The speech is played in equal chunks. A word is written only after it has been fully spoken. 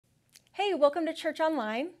Hey, welcome to Church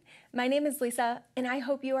Online. My name is Lisa, and I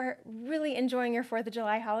hope you are really enjoying your 4th of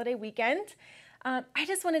July holiday weekend. I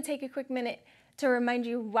just want to take a quick minute to remind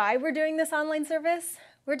you why we're doing this online service.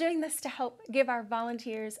 We're doing this to help give our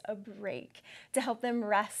volunteers a break, to help them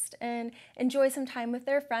rest and enjoy some time with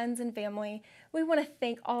their friends and family. We want to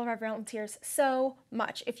thank all of our volunteers so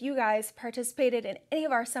much. If you guys participated in any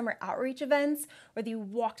of our summer outreach events, whether you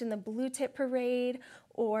walked in the Blue Tip Parade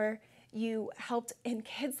or you helped in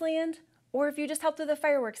Kids Land, or if you just helped with the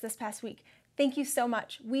fireworks this past week, thank you so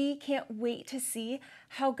much. We can't wait to see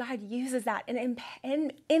how God uses that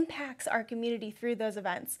and impacts our community through those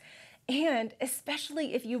events. And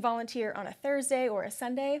especially if you volunteer on a Thursday or a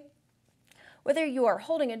Sunday, whether you are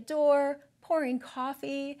holding a door, pouring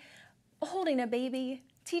coffee, holding a baby,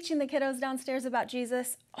 teaching the kiddos downstairs about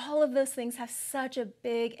Jesus, all of those things have such a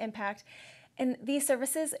big impact. And these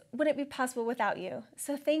services wouldn't be possible without you.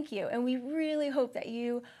 So thank you. And we really hope that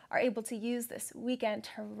you are able to use this weekend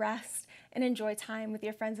to rest and enjoy time with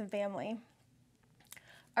your friends and family.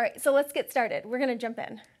 All right, so let's get started. We're going to jump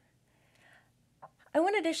in. I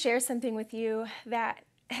wanted to share something with you that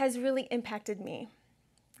has really impacted me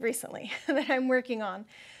recently, that I'm working on,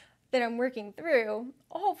 that I'm working through,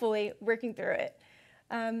 hopefully working through it.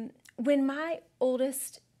 When my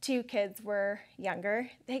oldest 2 kids were younger,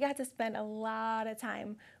 they got to spend a lot of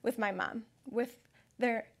time with my mom, with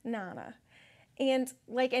their Nana. And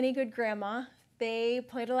like any good grandma, they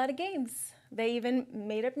played a lot of games. They even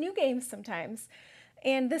made up new games sometimes.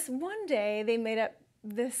 And this one day, they made up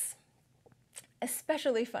this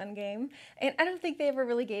especially fun game. And I don't think they ever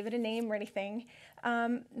really gave it a name or anything,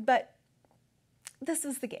 but this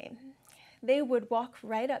was the game. They would walk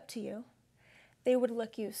right up to you. They would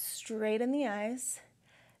look you straight in the eyes.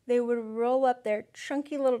 They would roll up their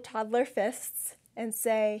chunky little toddler fists and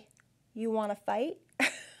say, "You want to fight?"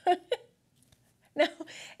 Now,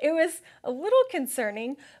 it was a little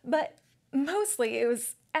concerning, but mostly it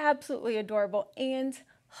was absolutely adorable and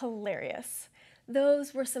hilarious.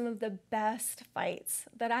 Those were some of the best fights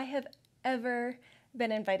that I have ever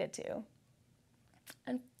been invited to.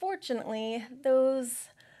 Unfortunately, those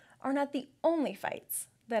are not the only fights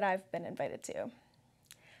that I've been invited to.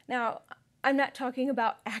 Now, I'm not talking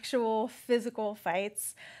about actual physical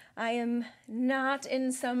fights. I am not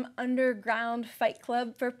in some underground fight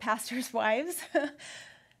club for pastors' wives,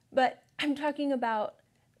 but I'm talking about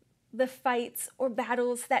the fights or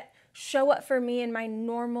battles that show up for me in my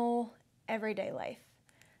normal, everyday life.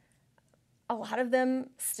 A lot of them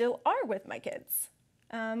still are with my kids.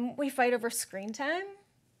 We fight over screen time,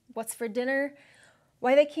 what's for dinner,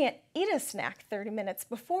 why they can't eat a snack 30 minutes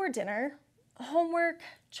before dinner, homework,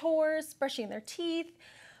 chores, brushing their teeth,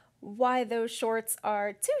 why those shorts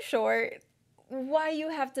are too short, why you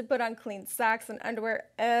have to put on clean socks and underwear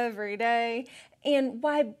every day, and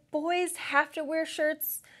why boys have to wear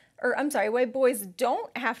shirts, why boys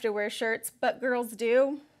don't have to wear shirts, but girls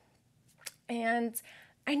do. And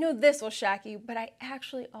I know this will shock you, but I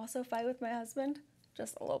actually also fight with my husband,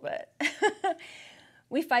 just a little bit.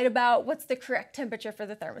 We fight about what's the correct temperature for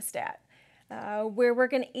the thermostat, where we're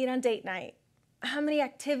going to eat on date night, how many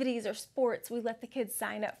activities or sports we let the kids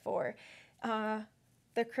sign up for,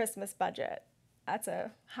 the Christmas budget. That's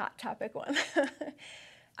a hot topic one.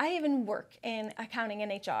 I even work in accounting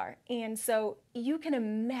and HR, and so you can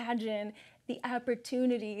imagine the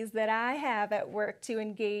opportunities that I have at work to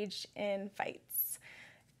engage in fights.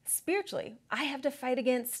 Spiritually, I have to fight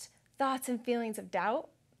against thoughts and feelings of doubt,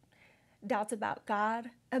 doubts about God,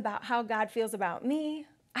 about how God feels about me.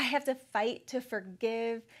 I have to fight to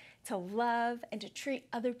forgive, to love, and to treat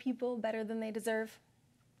other people better than they deserve.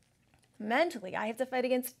 Mentally, I have to fight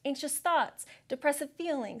against anxious thoughts, depressive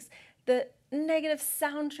feelings, the negative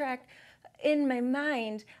soundtrack in my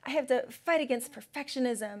mind. I have to fight against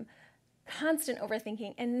perfectionism, constant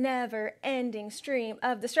overthinking, and never-ending stream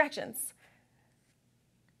of distractions.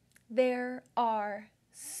 There are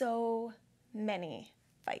so many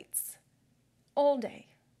fights all day,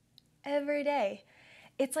 every day.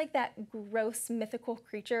 It's like that gross mythical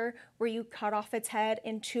creature where you cut off its head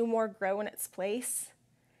and 2 more grow in its place.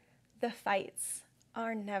 The fights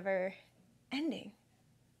are never ending.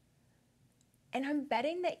 And I'm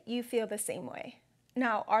betting that you feel the same way.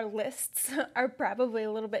 Now, our lists are probably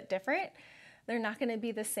a little bit different. They're not going to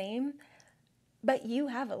be the same, but you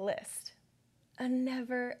have a list, a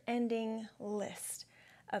never-ending list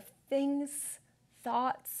of things,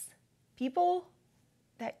 thoughts, people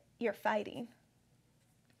that you're fighting.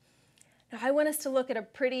 Now, I want us to look at a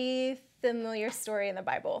pretty familiar story in the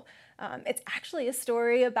Bible. It's actually a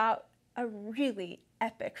story about a really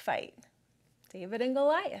epic fight, David and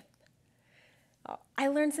Goliath. I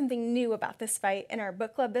learned something new about this fight in our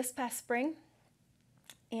book club this past spring,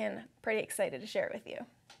 and I'm pretty excited to share it with you.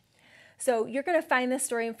 So you're going to find this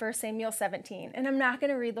story in 1 Samuel 17, and I'm not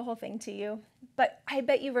going to read the whole thing to you, but I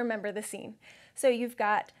bet you remember the scene. So you've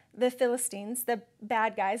got the Philistines, the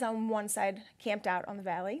bad guys on one side camped out on the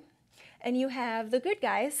valley, and you have the good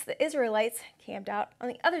guys, the Israelites, camped out on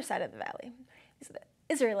the other side of the valley. These are the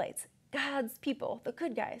Israelites, God's people, the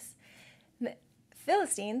good guys. And the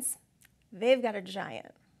Philistines, they've got a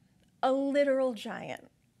giant, a literal giant,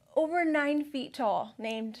 over 9 feet tall,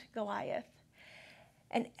 named Goliath.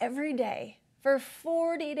 And every day, for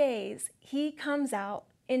 40 days, he comes out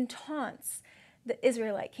and taunts the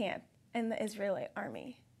Israelite camp and the Israelite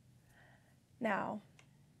army. Now,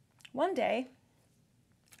 one day,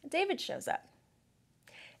 David shows up.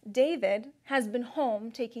 David has been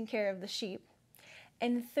home taking care of the sheep,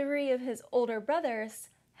 and 3 of his older brothers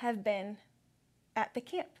have been at the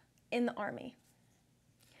camp in the army.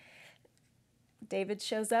 David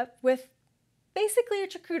shows up with basically a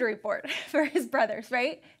charcuterie board for his brothers,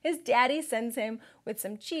 right? His daddy sends him with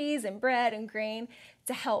some cheese and bread and grain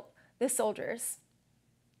to help the soldiers.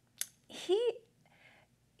 He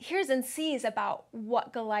hears and sees about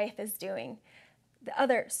what Goliath is doing. The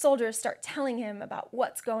other soldiers start telling him about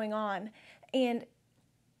what's going on, and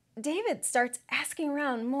David starts asking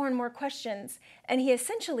around more and more questions, and he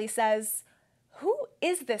essentially says, "Who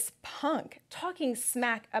is this punk talking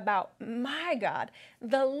smack about my God,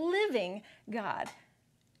 the living God?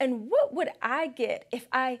 And what would I get if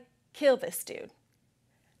I kill this dude?"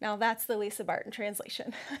 Now that's the Lisa Barton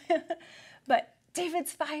translation. But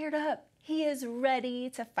David's fired up. He is ready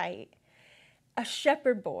to fight. A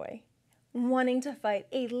shepherd boy wanting to fight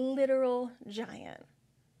a literal giant.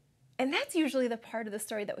 And that's usually the part of the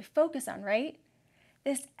story that we focus on, right?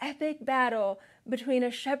 This epic battle between a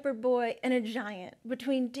shepherd boy and a giant,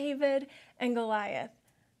 between David and Goliath.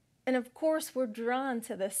 And of course, we're drawn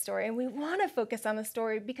to this story, and we want to focus on the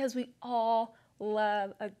story because we all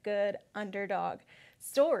love a good underdog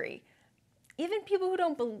story. Even people who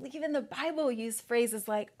don't believe in the Bible use phrases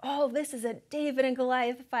like, "Oh, this is a David and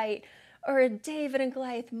Goliath fight," or a David and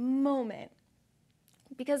Goliath moment.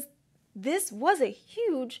 Because this was a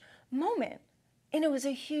huge moment, and it was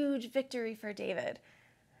a huge victory for David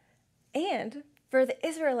and for the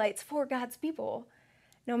Israelites, for God's people.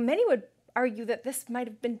 Now, many would argue that this might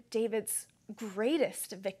have been David's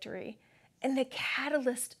greatest victory and the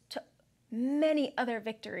catalyst to many other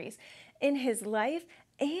victories in his life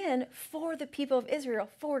and for the people of Israel,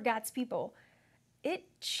 for God's people.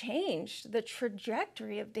 It changed the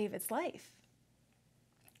trajectory of David's life.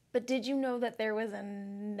 But did you know that there was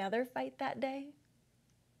another fight that day?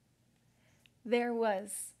 There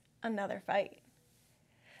was another fight.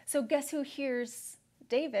 So guess who hears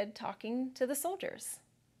David talking to the soldiers?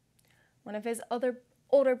 One of his other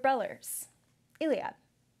older brothers, Eliab.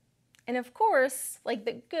 And of course, like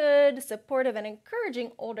the good, supportive, and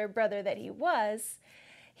encouraging older brother that he was,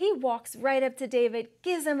 he walks right up to David,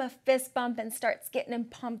 gives him a fist bump, and starts getting him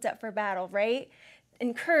pumped up for battle, right?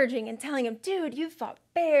 Encouraging and telling him, "Dude, you've fought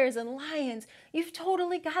bears and lions. You've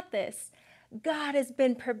totally got this. God has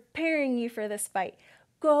been preparing you for this fight.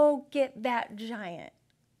 Go get that giant."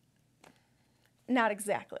 Not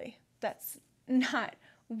exactly. That's not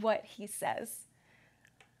what he says.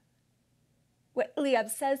 What Eliab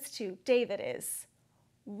says to David is,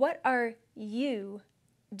 "What are you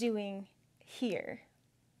doing here?"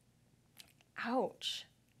 Ouch.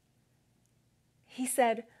 He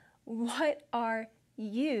said, "What are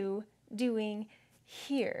you doing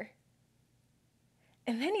here?"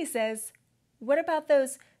 And then he says, "What about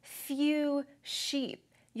those few sheep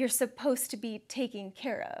you're supposed to be taking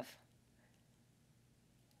care of?"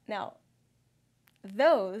 Now,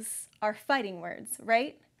 those are fighting words,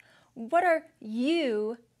 right? What are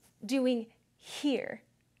you doing here?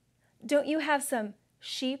 Don't you have some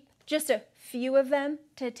sheep, just a few of them,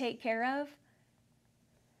 to take care of?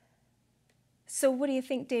 So what do you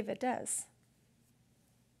think David does?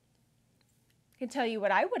 I can tell you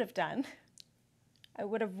what I would have done. I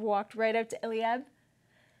would have walked right up to Eliab,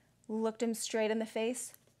 looked him straight in the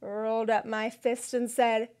face, rolled up my fist and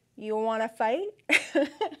said, "You want to fight?"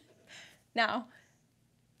 Now,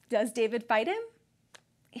 does David fight him?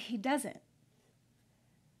 He doesn't.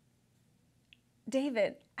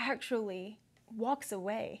 David actually walks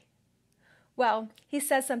away. Well, he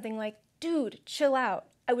says something like, "Dude, chill out.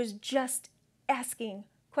 I was just asking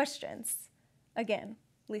questions." Again,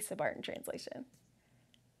 Lisa Barton translation.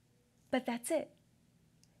 But that's it.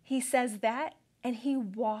 He says that and he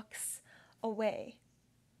walks away.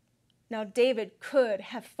 Now, David could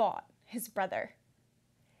have fought his brother.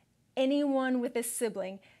 Anyone with a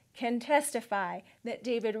sibling can testify that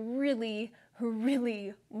David really,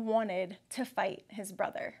 really wanted to fight his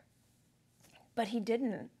brother. But he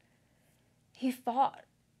didn't. He fought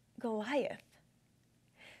Goliath.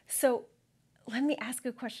 So let me ask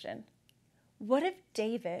a question. What if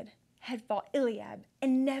David had fought Eliab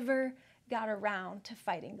and never got around to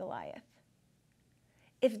fighting Goliath?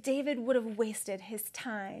 If David would have wasted his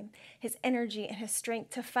time, his energy, and his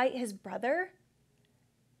strength to fight his brother,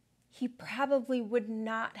 he probably would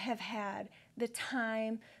not have had the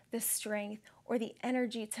time, the strength, or the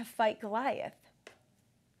energy to fight Goliath.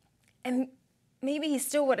 And maybe he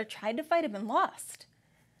still would have tried to fight him and lost.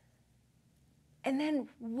 And then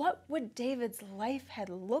what would David's life have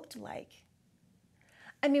looked like?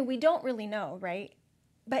 I mean, we don't really know, right?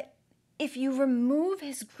 But if you remove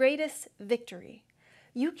his greatest victory,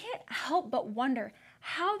 you can't help but wonder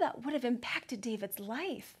how that would have impacted David's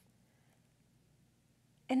life.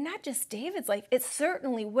 And not just David's life, it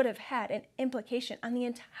certainly would have had an implication on the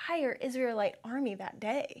entire Israelite army that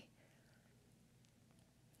day.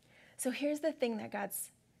 So here's the thing that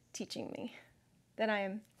God's teaching me, that I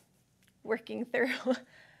am working through.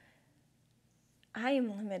 I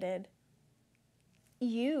am limited.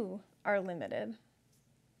 You are limited.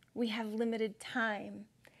 We have limited time,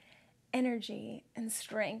 energy, and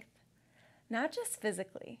strength, not just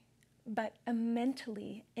physically, but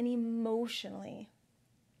mentally and emotionally.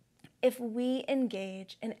 If we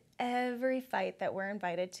engage in every fight that we're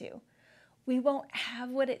invited to, we won't have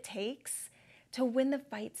what it takes to win the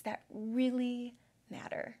fights that really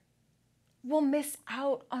matter. We'll miss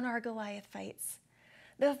out on our Goliath fights,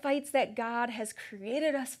 the fights that God has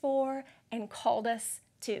created us for and called us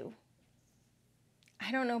to.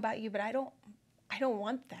 I don't know about you, but I don't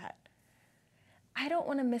want that. I don't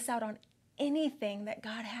want to miss out on anything that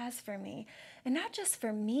God has for me. And not just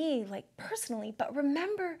for me, like personally, but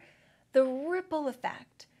remember the ripple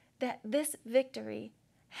effect that this victory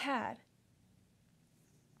had.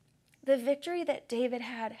 The victory that David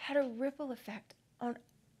had a ripple effect on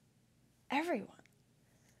everyone.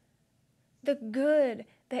 The good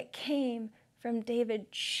that came from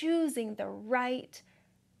David choosing the right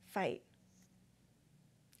fight.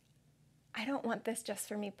 I don't want this just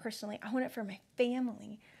for me personally. I want it for my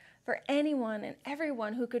family, for anyone and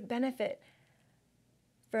everyone who could benefit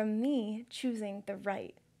from me choosing the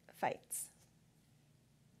right fights.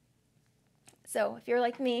 So if you're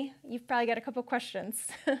like me, you've probably got a couple questions.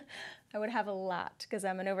 I would have a lot because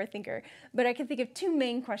I'm an overthinker, but I can think of two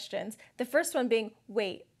main questions. The first one being,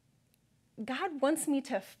 wait, God wants me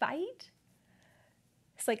to fight?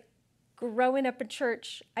 It's like growing up in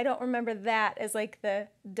church, I don't remember that as like the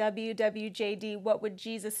WWJD, What Would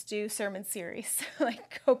Jesus Do sermon series.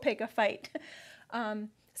 Like, go pick a fight.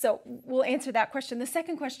 So we'll answer that question. The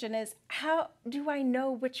second question is, how do I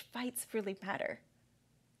know which fights really matter?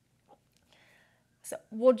 So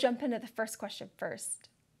we'll jump into the first question first.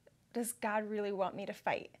 Does God really want me to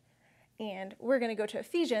fight? And we're going to go to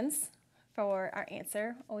Ephesians for our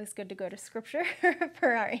answer. Always good to go to Scripture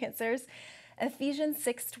for our answers. Ephesians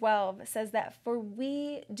 6:12 says that, "For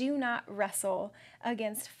we do not wrestle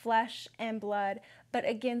against flesh and blood, but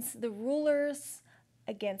against the rulers,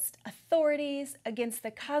 against authorities, against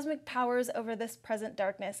the cosmic powers over this present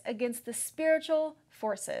darkness, against the spiritual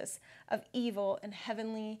forces of evil in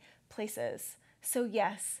heavenly places." So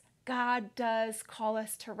yes, God does call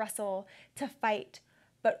us to wrestle, to fight,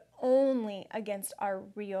 but only against our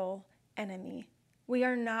real enemy. We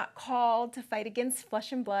are not called to fight against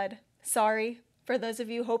flesh and blood. Sorry for those of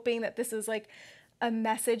you hoping that this is like a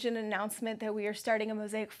message and announcement that we are starting a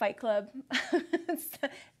Mosaic Fight Club. It's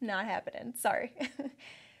not happening. Sorry.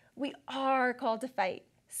 We are called to fight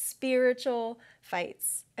spiritual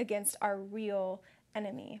fights against our real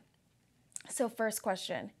enemy. So first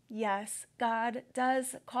question, yes, God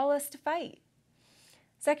does call us to fight.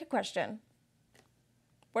 Second question,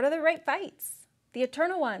 what are the right fights? The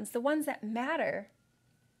eternal ones, the ones that matter.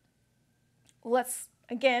 Let's,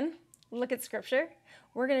 again, look at Scripture.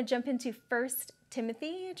 We're going to jump into 1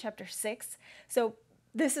 Timothy chapter 6. So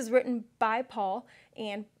this is written by Paul,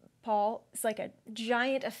 and Paul is like a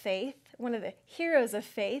giant of faith, one of the heroes of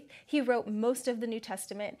faith. He wrote most of the New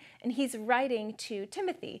Testament, and he's writing to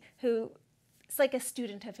Timothy, who is like a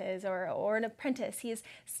student of his or an apprentice. He is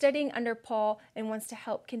studying under Paul and wants to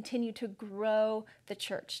help continue to grow the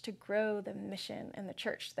church, to grow the mission and the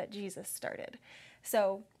church that Jesus started.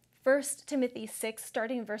 So 1 Timothy 6,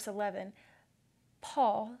 starting in verse 11,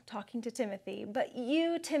 Paul talking to Timothy, "But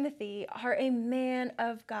you, Timothy, are a man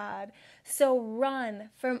of God, so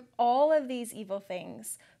run from all of these evil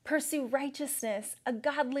things. Pursue righteousness, a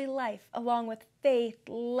godly life, along with faith,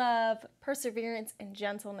 love, perseverance, and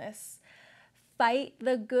gentleness. Fight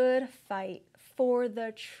the good fight for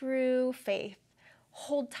the true faith.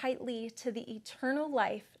 Hold tightly to the eternal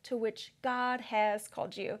life to which God has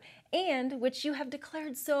called you and which you have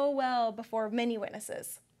declared so well before many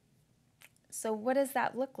witnesses. So what does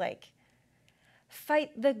that look like?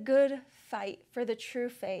 Fight the good fight for the true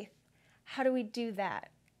faith. How do we do that?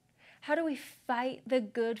 How do we fight the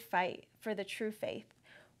good fight for the true faith?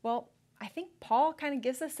 Well, I think Paul kind of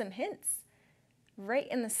gives us some hints right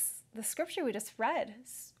in the scripture we just read.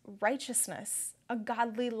 Righteousness, a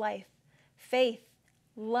godly life, faith,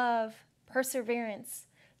 love, perseverance,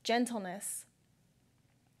 gentleness.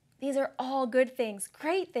 These are all good things,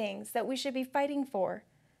 great things that we should be fighting for.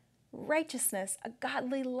 Righteousness, a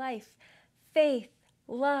godly life, faith,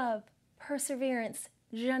 love, perseverance,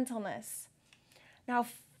 gentleness. Now,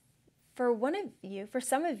 for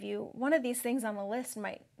some of you, one of these things on the list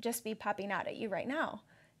might just be popping out at you right now,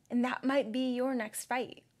 and that might be your next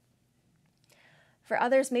fight. For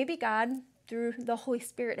others, maybe God, through the Holy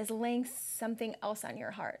Spirit, is laying something else on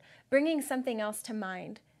your heart, bringing something else to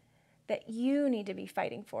mind that you need to be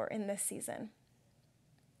fighting for in this season.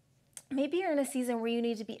 Maybe you're in a season where you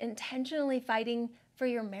need to be intentionally fighting for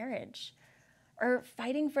your marriage, or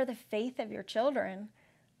fighting for the faith of your children,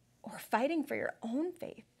 or fighting for your own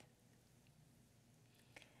faith.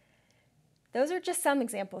 Those are just some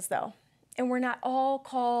examples, though, and we're not all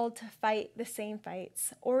called to fight the same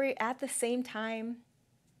fights or at the same time.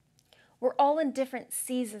 We're all in different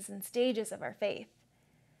seasons and stages of our faith.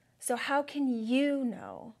 So how can you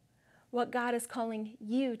know what God is calling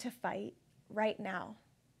you to fight right now?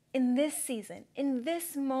 In this season, in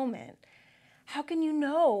this moment, how can you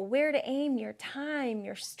know where to aim your time,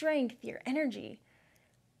 your strength, your energy?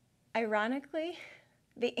 Ironically,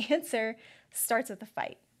 the answer starts with a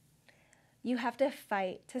fight. You have to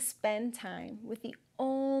fight to spend time with the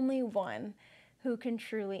only one who can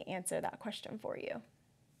truly answer that question for you.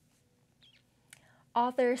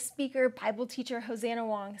 Author, speaker, Bible teacher Hosanna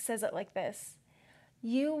Wong says it like this: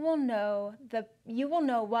 You will know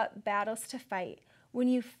what battles to fight when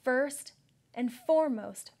you first and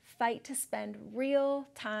foremost fight to spend real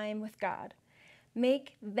time with God.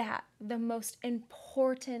 Make that the most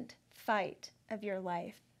important fight of your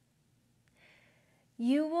life.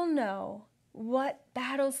 You will know what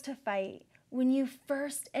battles to fight when you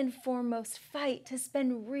first and foremost fight to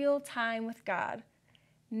spend real time with God.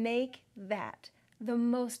 Make that the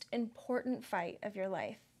most important fight of your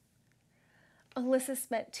life. Alyssa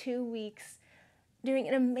spent 2 weeks doing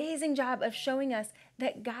an amazing job of showing us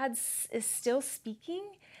that God is still speaking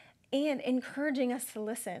and encouraging us to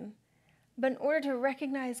listen. But in order to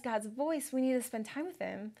recognize God's voice, we need to spend time with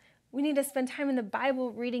Him. We need to spend time in the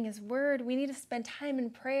Bible, reading His Word. We need to spend time in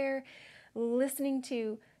prayer, listening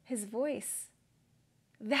to His voice.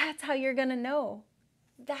 That's how you're going to know.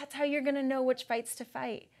 That's how you're going to know which fights to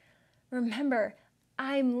fight. Remember,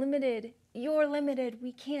 I'm limited. You're limited.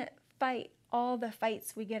 We can't fight all the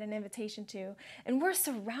fights we get an invitation to. And we're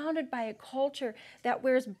surrounded by a culture that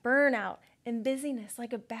wears burnout and busyness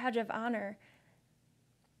like a badge of honor.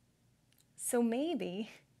 So maybe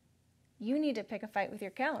you need to pick a fight with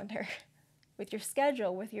your calendar, with your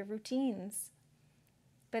schedule, with your routines.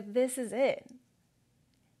 But this is it.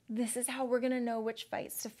 This is how we're going to know which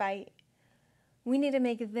fights to fight. We need to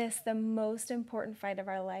make this the most important fight of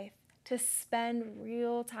our life, to spend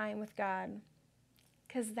real time with God,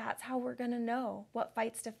 because that's how we're going to know what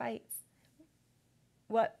fights to fight.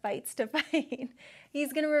 What fights to fight.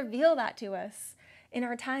 He's going to reveal that to us in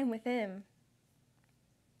our time with Him.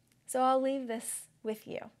 So I'll leave this with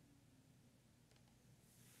you.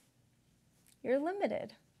 You're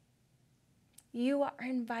limited. You are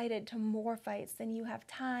invited to more fights than you have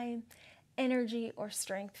time, energy, or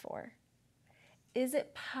strength for. Is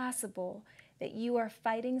it possible that you are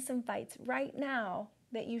fighting some fights right now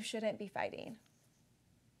that you shouldn't be fighting?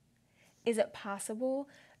 Is it possible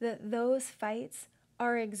that those fights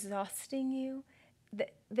are exhausting you,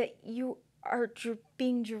 that you are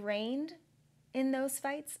being drained in those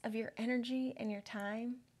fights of your energy and your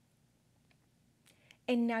time?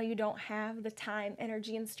 And now you don't have the time,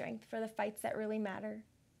 energy, and strength for the fights that really matter.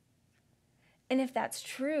 And if that's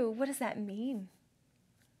true, what does that mean?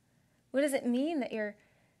 What does it mean that you're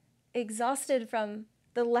exhausted from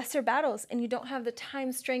the lesser battles and you don't have the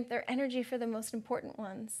time, strength, or energy for the most important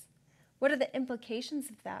ones? What are the implications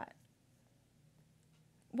of that?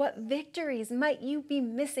 What victories might you be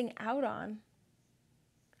missing out on?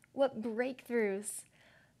 What breakthroughs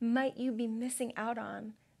might you be missing out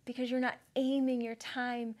on because you're not aiming your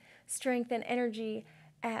time, strength, and energy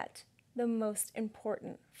at the most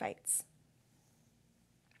important fights?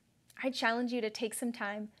 I challenge you to take some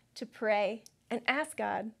time to pray and ask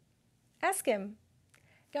God, Ask him,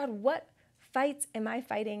 God, what fights am I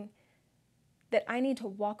fighting that I need to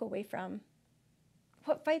walk away from?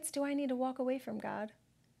 What fights do I need to walk away from, God?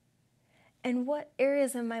 And what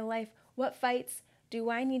areas of my life, what fights do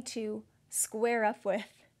I need to square up with?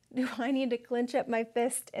 Do I need to clench up my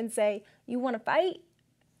fist and say, you want to fight?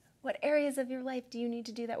 What areas of your life do you need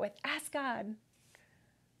to do that with? Ask God.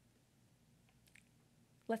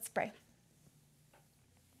 Let's pray.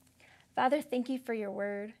 Father, thank you for your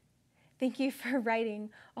word. Thank you for writing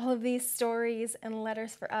all of these stories and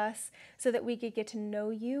letters for us so that we could get to know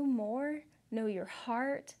you more, know your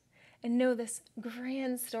heart, and know this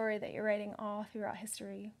grand story that you're writing all throughout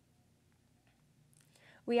history.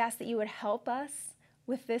 We ask that you would help us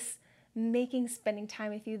with this, making spending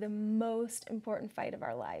time with you the most important fight of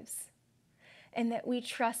our lives. And that we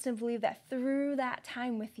trust and believe that through that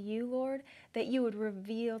time with you, Lord, that you would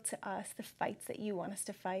reveal to us the fights that you want us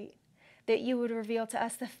to fight. That you would reveal to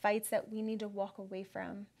us the fights that we need to walk away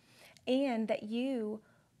from. And that you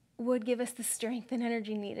would give us the strength and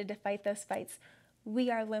energy needed to fight those fights.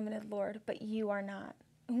 We are limited, Lord, but you are not.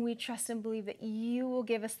 And we trust and believe that you will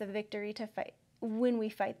give us the victory to fight when we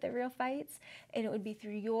fight the real fights. And it would be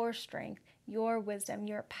through your strength, your wisdom,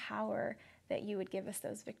 your power that you would give us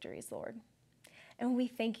those victories, Lord. And we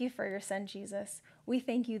thank you for your son, Jesus. We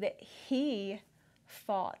thank you that he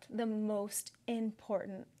fought the most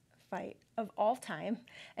important fight of all time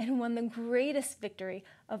and won the greatest victory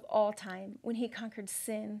of all time when he conquered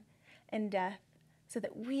sin and death so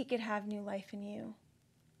that we could have new life in you.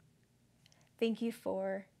 Thank you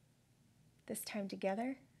for this time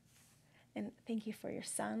together. And thank you for your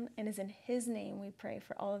son. And it's in his name we pray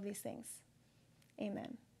for all of these things.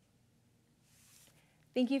 Amen.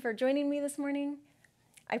 Thank you for joining me this morning.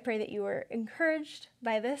 I pray that you were encouraged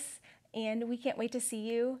by this, and we can't wait to see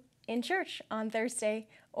you in church on Thursday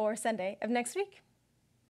or Sunday of next week.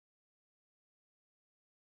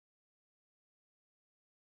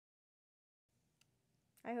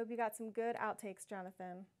 I hope you got some good outtakes,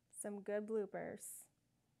 Jonathan. Some good bloopers.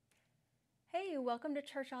 Hey, welcome to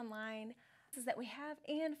Church Online. This is that we have,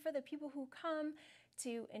 and for the people who come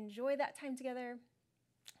to enjoy that time together.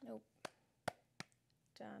 Nope.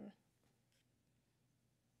 Done.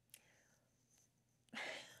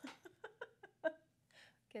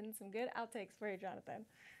 Getting some good outtakes for you, Jonathan.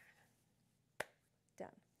 Done.